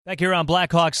Back here on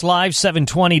Blackhawks Live,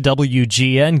 720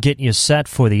 WGN, getting you set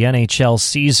for the NHL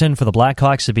season. For the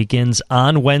Blackhawks, it begins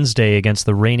on Wednesday against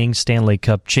the reigning Stanley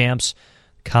Cup champs,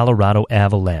 Colorado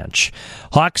Avalanche.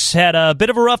 Hawks had a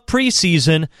bit of a rough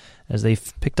preseason as they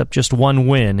picked up just one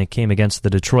win. It came against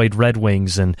the Detroit Red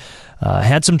Wings and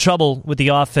had some trouble with the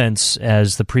offense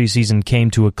as the preseason came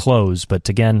to a close. But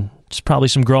again, it's probably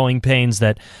some growing pains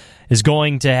that is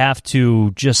going to have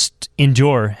to just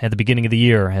endure at the beginning of the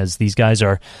year, as these guys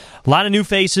are a lot of new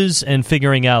faces and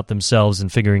figuring out themselves and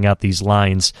figuring out these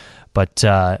lines. But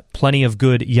plenty of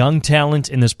good young talent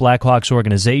in this Blackhawks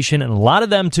organization, and a lot of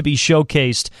them to be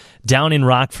showcased down in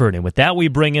Rockford. And with that, we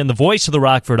bring in the voice of the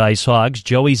Rockford Ice Hogs.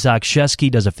 Joey Zachshesky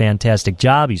does a fantastic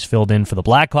job. He's filled in for the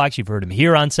Blackhawks. You've heard him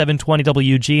here on 720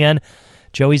 WGN.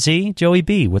 Joey Z, Joey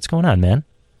B, what's going on, man?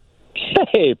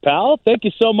 Hey, pal. Thank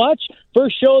you so much.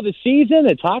 First show of the season.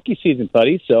 It's hockey season,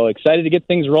 buddy. So excited to get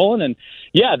things rolling. And,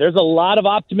 yeah, there's a lot of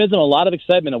optimism, a lot of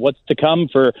excitement of what's to come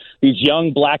for these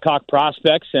young Blackhawk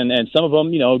prospects. And some of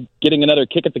them, getting another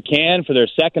kick at the can for their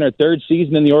second or third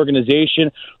season in the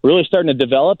organization, really starting to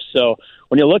develop. So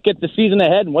when you look at the season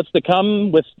ahead and what's to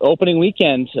come with opening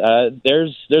weekend,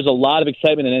 there's a lot of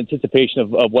excitement and anticipation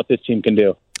of what this team can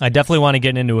do. I definitely want to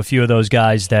get into a few of those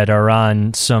guys that are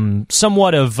on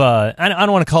somewhat of, I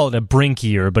don't want to call it a brink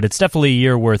year, but it's definitely a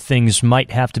year where things might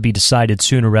have to be decided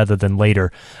sooner rather than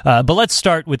later. But let's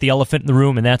start with the elephant in the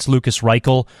room, and that's Lukas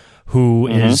Reichel, who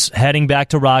is heading back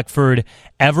to Rockford.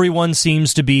 Everyone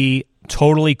seems to be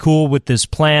totally cool with this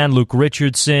plan. Luke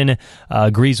Richardson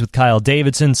agrees with Kyle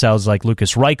Davidson. Sounds like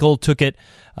Lukas Reichel took it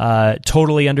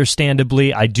totally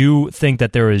understandably. I do think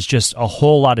that there is just a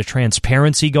whole lot of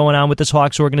transparency going on with this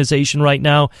Hawks organization right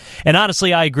now. And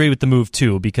honestly, I agree with the move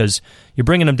too, because you're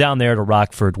bringing him down there to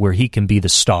Rockford where he can be the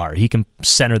star. He can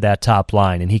center that top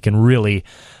line, and he can really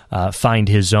find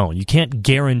his own. You can't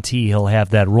guarantee he'll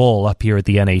have that role up here at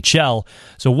the NHL.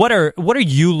 So what are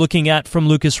you looking at from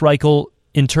Lukas Reichel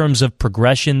in terms of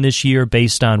progression this year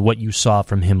based on what you saw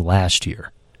from him last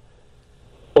year?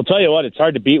 Well, tell you what, it's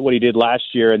hard to beat what he did last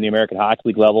year in the American Hockey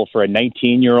League level for a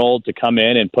 19-year-old to come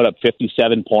in and put up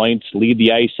 57 points, lead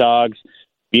the Ice Hogs,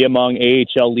 be among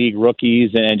AHL League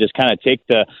rookies, and just kind of take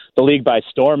the league by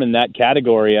storm in that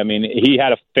category. I mean, he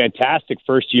had a fantastic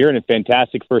first year and a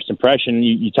fantastic first impression.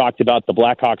 You talked about the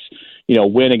Blackhawks,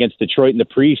 win against Detroit in the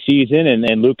preseason,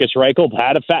 and Lukas Reichel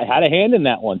had a hand in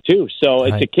that one too. So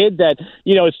It's a kid that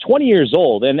is 20 years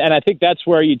old, and I think that's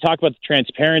where you talk about the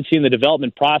transparency and the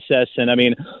development process. And I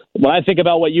mean, when I think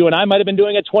about what you and I might have been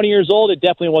doing at 20 years old, it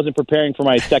definitely wasn't preparing for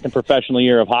my second professional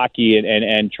year of hockey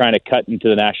and trying to cut into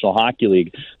the National Hockey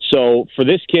League. So for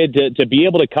this kid to be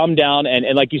able to come down and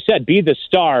like you said, be the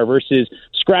star versus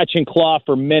scratch and claw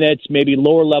for minutes, maybe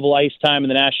lower level ice time in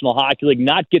the National Hockey League,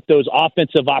 not get those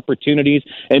offensive opportunities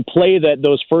and play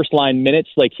those first line minutes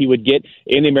like he would get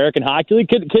in the American Hockey League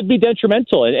could be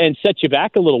detrimental and set you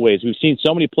back a little ways. We've seen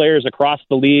so many players across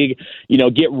the league,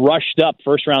 get rushed up,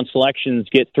 first round selections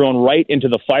get thrown right into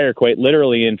the fire quite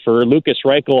literally. And for Lukas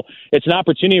Reichel, it's an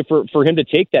opportunity for him to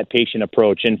take that patient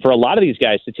approach, and for a lot of these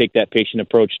guys to take that patient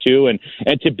approach too, and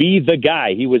to be the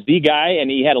guy. He was the guy,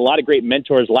 and he had a lot of great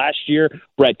mentors last year.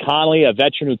 Brett Connolly, a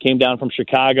veteran who came down from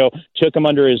Chicago, took him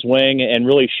under his wing and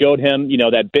really showed him,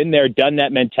 that been there, done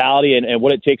that mentality and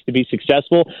what it takes to be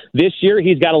successful. This year,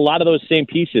 he's got a lot of those same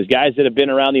pieces, guys that have been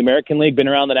around the American League, been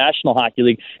around the National Hockey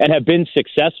League, and have been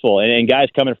successful, and guys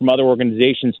coming from other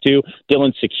organizations too.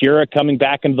 Dylan Secura coming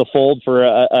back into the fold for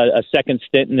a second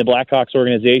stint in the Blackhawks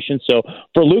organization. So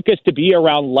for Lukas to be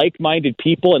around like-minded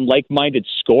people and like-minded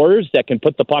scorers that can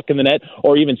put the puck in the net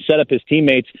or even set up his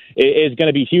teammates is going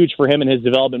to be huge for him and his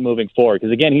development moving forward.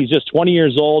 Because again, he's just 20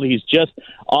 years old. He's just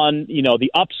on,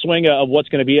 the upswing of what's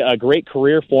going to be a great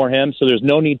career for him. So there's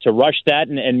no need to rush that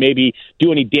and maybe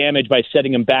do any damage by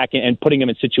setting him back and putting him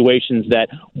in situations that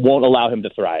won't allow him to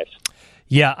thrive.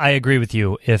 Yeah, I agree with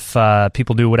you. If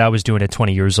people knew what I was doing at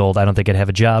 20 years old, I don't think I'd have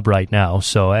a job right now.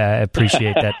 So I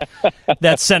appreciate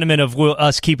that sentiment of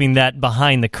us keeping that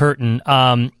behind the curtain.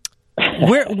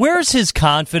 Where's his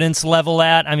confidence level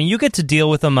at? I mean, you get to deal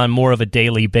with him on more of a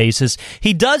daily basis.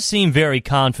 He does seem very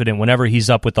confident whenever he's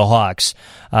up with the Hawks.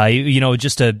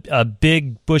 Just a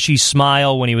big, bushy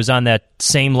smile when he was on that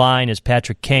same line as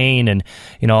Patrick Kane, and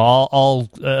all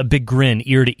a big grin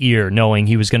ear to ear, knowing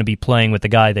he was going to be playing with the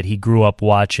guy that he grew up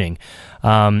watching.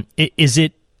 Is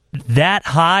it that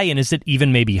high, and is it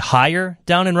even maybe higher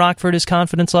down in Rockford, his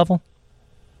confidence level?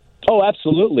 Oh,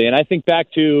 absolutely. And I think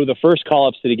back to the first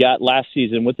call-ups that he got last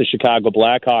season with the Chicago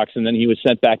Blackhawks, and then he was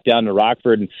sent back down to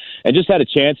Rockford and just had a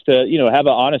chance to, have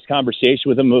an honest conversation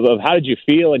with him of how did you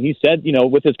feel? And he said,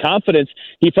 with his confidence,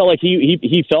 he felt like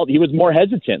he felt he was more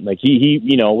hesitant. Like he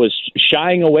was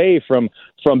shying away from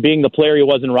being the player he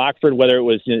was in Rockford, whether it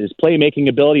was his playmaking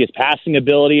ability, his passing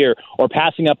ability, or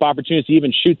passing up opportunities to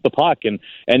even shoot the puck. And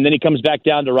then he comes back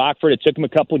down to Rockford. It took him a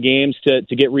couple of games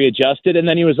to get readjusted, and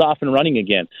then he was off and running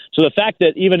again. So the fact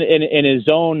that even in his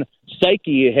own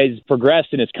psyche has progressed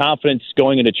in his confidence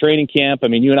going into training camp. I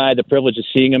mean, you and I had the privilege of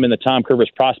seeing him in the Tom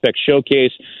Curvers Prospect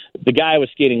Showcase. The guy was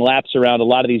skating laps around a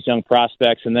lot of these young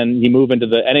prospects, and then he moved into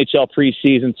the NHL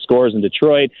preseason, scores in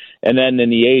Detroit, and then in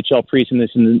the AHL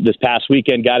preseason this past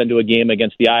weekend, got into a game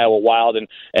against the Iowa Wild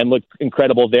and looked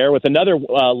incredible there with another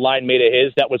line mate of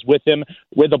his that was with him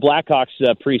with the Blackhawks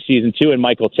preseason too, and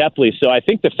Michael Tepley. So I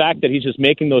think the fact that he's just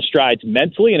making those strides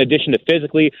mentally, in addition to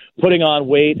physically putting on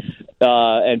weight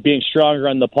and being stronger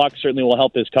on the puck, certainly will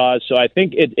help his cause. So I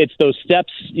think it's those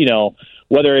steps,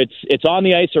 whether it's on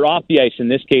the ice or off the ice in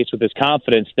this case with his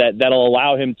confidence, that'll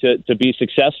allow him to be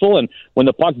successful. And when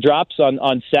the puck drops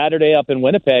on Saturday up in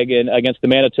Winnipeg against the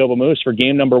Manitoba Moose for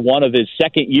game number 1 of his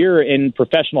second year in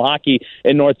professional hockey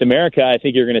in North America, I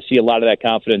think you're going to see a lot of that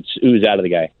confidence ooze out of the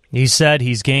guy. He said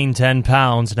he's gained 10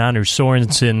 pounds, and Anders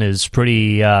Sorensen is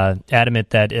pretty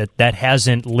adamant that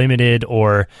hasn't limited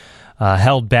or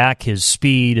held back his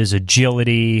speed, his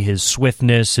agility, his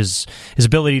swiftness, his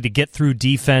ability to get through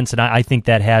defense, and I think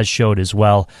that has showed as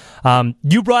well.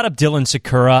 You brought up Dylan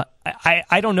Sikura.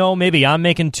 I don't know, maybe I'm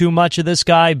making too much of this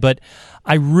guy, but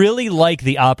I really like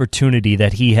the opportunity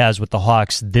that he has with the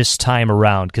Hawks this time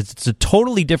around because it's a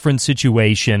totally different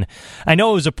situation. I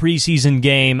know it was a preseason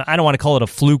game. I don't want to call it a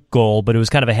fluke goal, but it was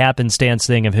kind of a happenstance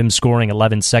thing of him scoring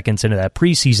 11 seconds into that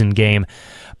preseason game.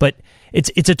 But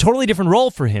it's a totally different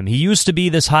role for him. He used to be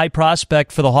this high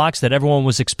prospect for the Hawks that everyone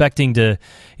was expecting to,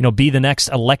 be the next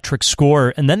electric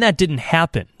scorer, and then that didn't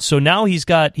happen. So now he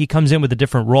comes in with a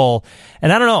different role,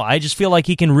 and I don't know. I just feel like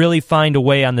he can really find a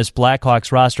way on this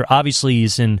Blackhawks roster. Obviously,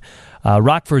 he's in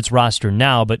Rockford's roster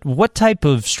now, but what type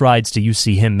of strides do you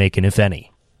see him making, if any?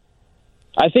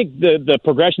 I think the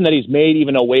progression that he's made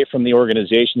even away from the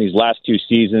organization these last 2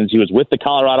 seasons, he was with the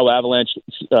Colorado Avalanche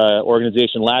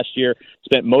organization last year,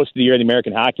 spent most of the year in the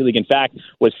American Hockey League. In fact,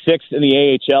 was 6th in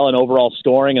the AHL in overall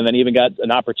scoring, and then even got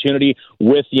an opportunity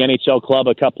with the NHL club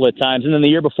a couple of times. And then the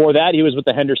year before that, he was with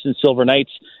the Henderson Silver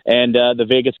Knights and the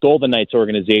Vegas Golden Knights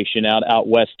organization out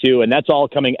west too. And that's all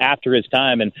coming after his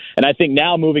time. And I think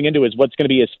now moving into what's going to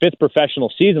be his 5th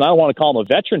professional season, I don't want to call him a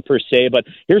veteran per se, but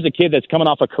here's a kid that's coming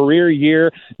off a career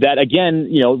year that, again,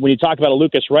 when you talk about a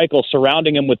Lukas Reichel,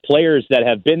 surrounding him with players that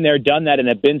have been there, done that, and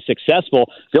have been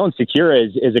successful, Dylan Sikura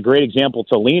is a great example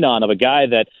to lean on of a guy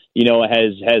that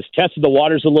has tested the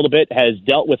waters a little bit, has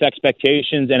dealt with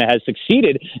expectations, and has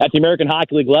succeeded at the American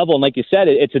Hockey League level. And like you said,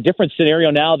 it's a different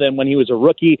scenario now than when he was a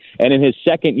rookie and in his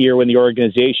second year when the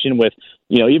organization with,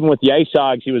 even with the Ice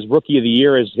Hogs, he was Rookie of the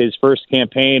Year as his first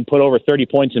campaign, put over 30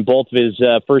 points in both of his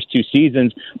first 2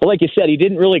 seasons. But like you said, he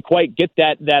didn't really quite get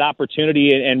that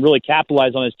opportunity and really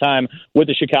capitalize on his time with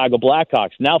the Chicago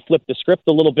Blackhawks. Now flip the script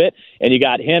a little bit, and you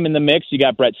got him in the mix. You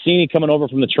got Brett Seney coming over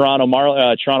from the Toronto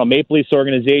Maple Leafs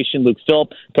organization, Luke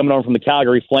Philp coming over from the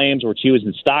Calgary Flames, which he was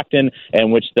in Stockton,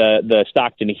 and which the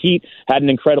Stockton Heat had an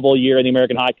incredible year in the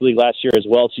American Hockey League last year as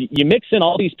well. So you mix in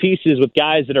all these pieces with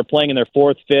guys that are playing in their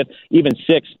 4th, 5th, even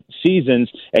 6th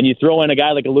seasons, and you throw in a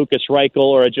guy like a Lukas Reichel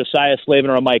or a Josiah Slavin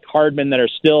or a Mike Hardman that are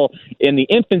still in the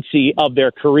infancy of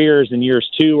their careers in years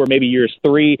 2 or maybe years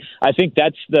 3. I think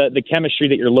that's the chemistry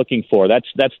that you're looking for. That's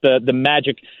the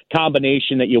magic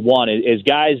combination that you want is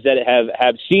guys that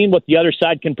have seen what the other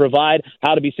side can provide,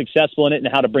 how to be successful in it, and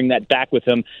how to bring that back with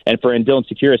them. And for in Dylan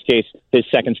Sikura's case, his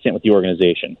second stint with the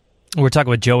organization. We're talking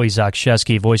with Joey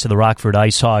Zakshesky, voice of the Rockford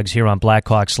Ice Hogs, here on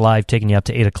Blackhawks Live, taking you up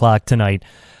to 8 o'clock tonight.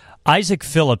 Isaac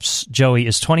Phillips, Joey,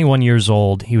 is 21 years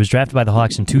old. He was drafted by the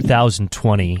Hawks in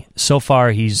 2020. So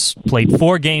far, he's played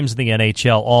 4 games in the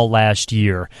NHL all last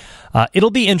year.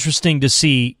 It'll be interesting to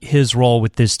see his role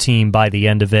with this team by the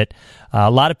end of it.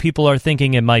 A lot of people are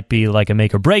thinking it might be like a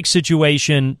make-or-break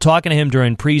situation. Talking to him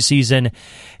during preseason,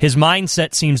 his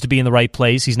mindset seems to be in the right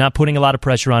place. He's not putting a lot of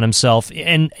pressure on himself.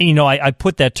 And, I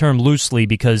put that term loosely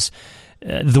because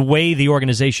the way the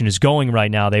organization is going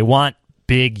right now, they want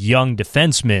big, young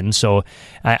defensemen, so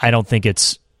I don't think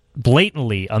it's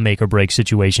blatantly a make-or-break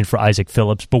situation for Isaac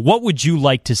Phillips. But what would you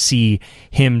like to see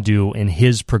him do in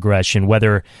his progression,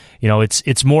 whether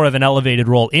it's more of an elevated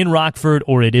role in Rockford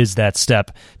or it is that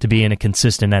step to being a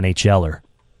consistent NHLer?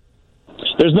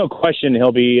 There's no question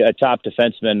he'll be a top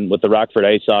defenseman with the Rockford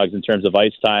Ice Hogs in terms of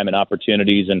ice time and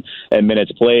opportunities and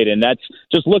minutes played. And that's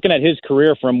just looking at his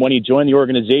career from when he joined the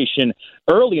organization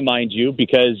early, mind you,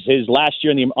 because his last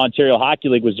year in the Ontario Hockey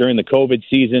League was during the COVID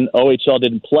season. OHL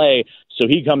didn't play, so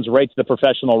he comes right to the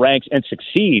professional ranks and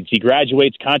succeeds. He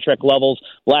graduates, contract levels,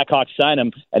 Blackhawks sign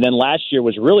him, and then last year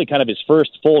was really kind of his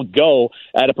first full go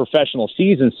at a professional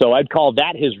season, so I'd call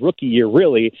that his rookie year,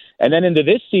 really. And then into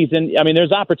this season, I mean,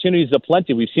 there's opportunities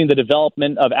aplenty. We've seen the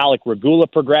development of Alec Regula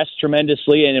progress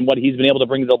tremendously and what he's been able to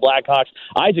bring to the Blackhawks.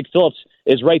 Isaac Phillips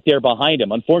is right there behind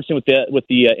him. Unfortunately, with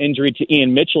the injury to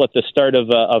Ian Mitchell at the start of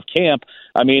camp,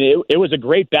 I mean, it was a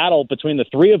great battle between the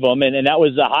three of them, and that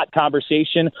was a hot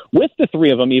conversation with the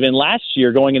three of them even last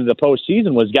year going into the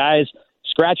postseason, was guys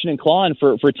scratching and clawing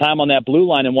for time on that blue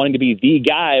line and wanting to be the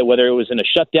guy, whether it was in a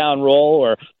shutdown role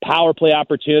or power play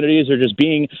opportunities or just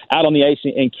being out on the ice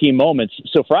in key moments.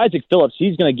 So for Isaac Phillips,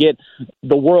 he's going to get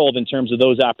the world in terms of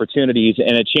those opportunities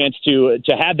and a chance to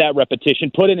have that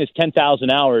repetition, put in his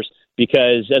 10,000 hours,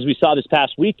 because as we saw this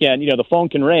past weekend, the phone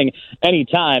can ring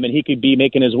anytime, and he could be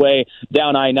making his way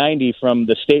down I-90 from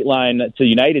the state line to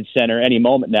United Center any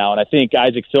moment now. And I think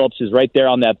Isaac Phillips is right there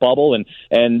on that bubble,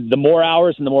 and the more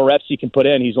hours and the more reps he can put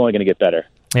in, he's only going to get better.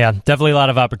 Yeah, definitely a lot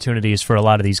of opportunities for a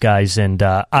lot of these guys, and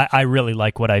I really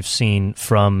like what I've seen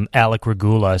from Alec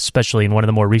Regula, especially in one of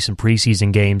the more recent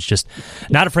preseason games, just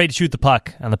not afraid to shoot the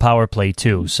puck on the power play,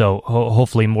 too, so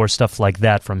hopefully more stuff like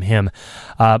that from him.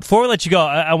 Before we let you go,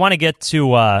 I want to get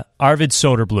to Arvid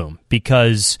Soderblom,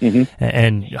 because,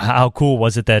 and how cool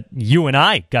was it that you and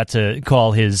I got to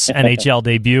call his NHL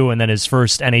debut and then his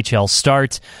first NHL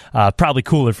start? Probably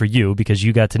cooler for you, because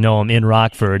you got to know him in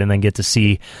Rockford and then get to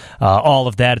see all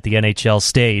of that at the NHL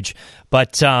stage.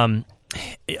 But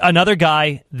another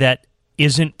guy that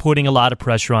isn't putting a lot of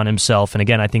pressure on himself, and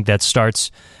again, I think that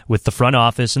starts with the front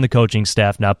office and the coaching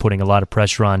staff not putting a lot of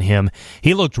pressure on him.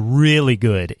 He looked really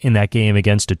good in that game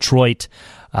against Detroit.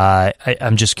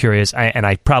 I'm just curious, and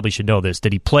I probably should know this.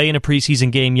 Did he play in a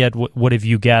preseason game yet? What have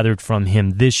you gathered from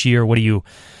him this year? What are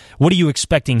you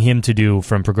expecting him to do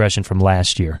from progression from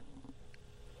last year?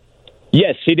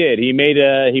 Yes, he did. He made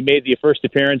the first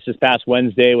appearance this past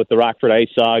Wednesday with the Rockford Ice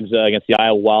Hogs against the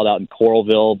Iowa Wild out in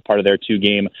Coralville, part of their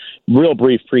 2-game, real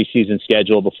brief preseason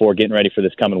schedule before getting ready for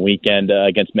this coming weekend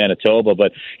against Manitoba.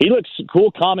 But he looks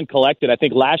cool, calm, and collected. I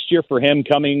think last year for him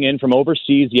coming in from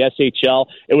overseas, the SHL,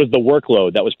 it was the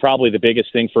workload. That was probably the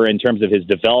biggest thing in terms of his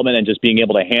development and just being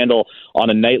able to handle on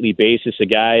a nightly basis a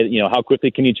guy, how quickly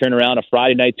can you turn around a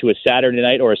Friday night to a Saturday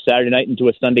night or a Saturday night into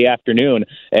a Sunday afternoon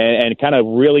and kind of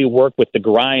really work with the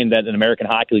grind that an American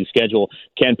Hockey League schedule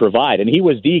can provide. And he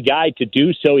was the guy to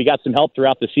do so. He got some help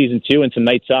throughout the season, too, and some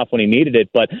nights off when he needed it.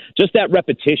 But just that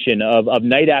repetition of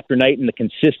night after night and the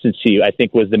consistency, I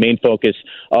think, was the main focus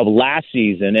of last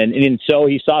season. And so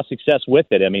he saw success with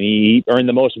it. I mean, he earned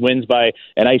the most wins by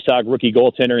an Ice Hog rookie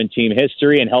goaltender in team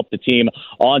history and helped the team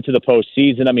on to the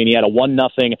postseason. I mean, he had a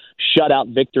 1-0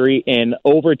 shutout victory in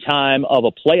overtime of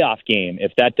a playoff game,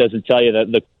 if that doesn't tell you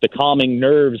the calming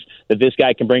nerves that this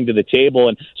guy can bring to the table.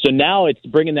 And so now it's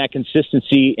bringing that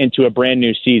consistency into a brand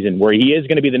new season where he is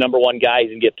going to be the number one guy. He's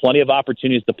going to get plenty of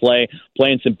opportunities to play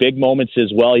in some big moments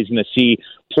as well. He's going to see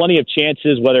plenty of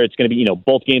chances, whether it's going to be,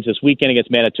 both games this weekend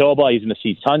against Manitoba. He's going to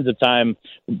see tons of time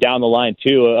down the line,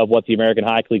 too, of what the American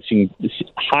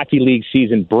Hockey League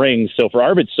season brings. So for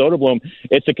Arvid Soderblom,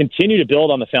 it's to continue to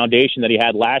build on the foundation that he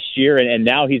had last year, and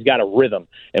now he's got a rhythm.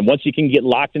 And once he can get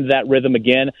locked into that rhythm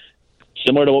again,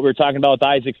 similar to what we were talking about with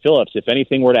Isaac Phillips, if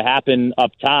anything were to happen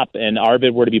up top and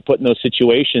Arvid were to be put in those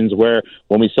situations where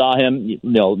when we saw him,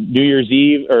 New Year's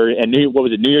Eve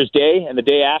New Year's Day and the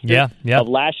day after of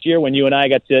last year when you and I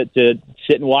got to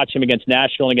sit and watch him against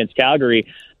Nashville and against Calgary,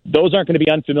 those aren't going to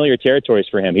be unfamiliar territories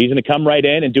for him. He's going to come right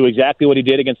in and do exactly what he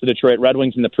did against the Detroit Red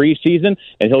Wings in the preseason,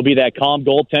 and he'll be that calm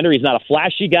goaltender. He's not a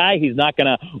flashy guy. He's not going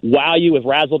to wow you with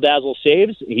razzle-dazzle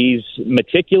saves. He's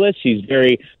meticulous. He's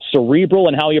very cerebral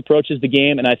in how he approaches the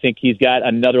game, and I think he's got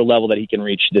another level that he can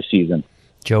reach this season.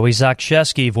 Joey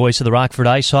Zakrzewski, voice of the Rockford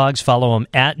Ice Hogs. Follow him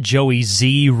at Joey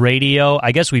Z Radio.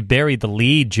 I guess we buried the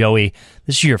lead, Joey.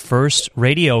 This is your first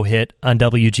radio hit on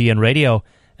WGN Radio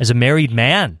as a married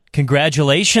man.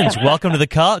 Congratulations. Welcome to the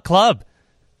club.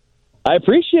 I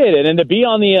appreciate it. And to be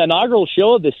on the inaugural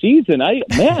show of the season,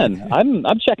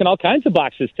 I'm checking all kinds of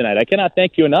boxes tonight. I cannot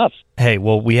thank you enough. Hey,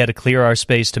 well, we had to clear our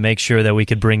space to make sure that we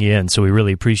could bring you in, so we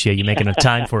really appreciate you making a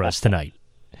time for us tonight.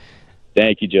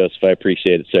 Thank you, Joseph. I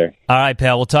appreciate it, sir. All right,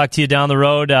 pal. We'll talk to you down the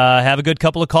road. Have a good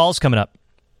couple of calls coming up.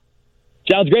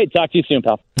 Sounds great. Talk to you soon,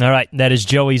 pal. All right. That is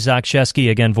Joey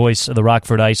Zakrzewski, again, voice of the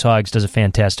Rockford Ice Hogs. Does a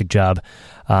fantastic job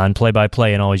on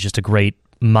play-by-play and always just a great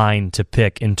mind to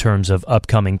pick in terms of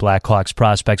upcoming Blackhawks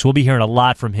prospects. We'll be hearing a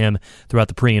lot from him throughout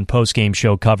the pre- and post-game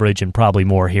show coverage and probably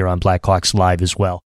more here on Blackhawks Live as well.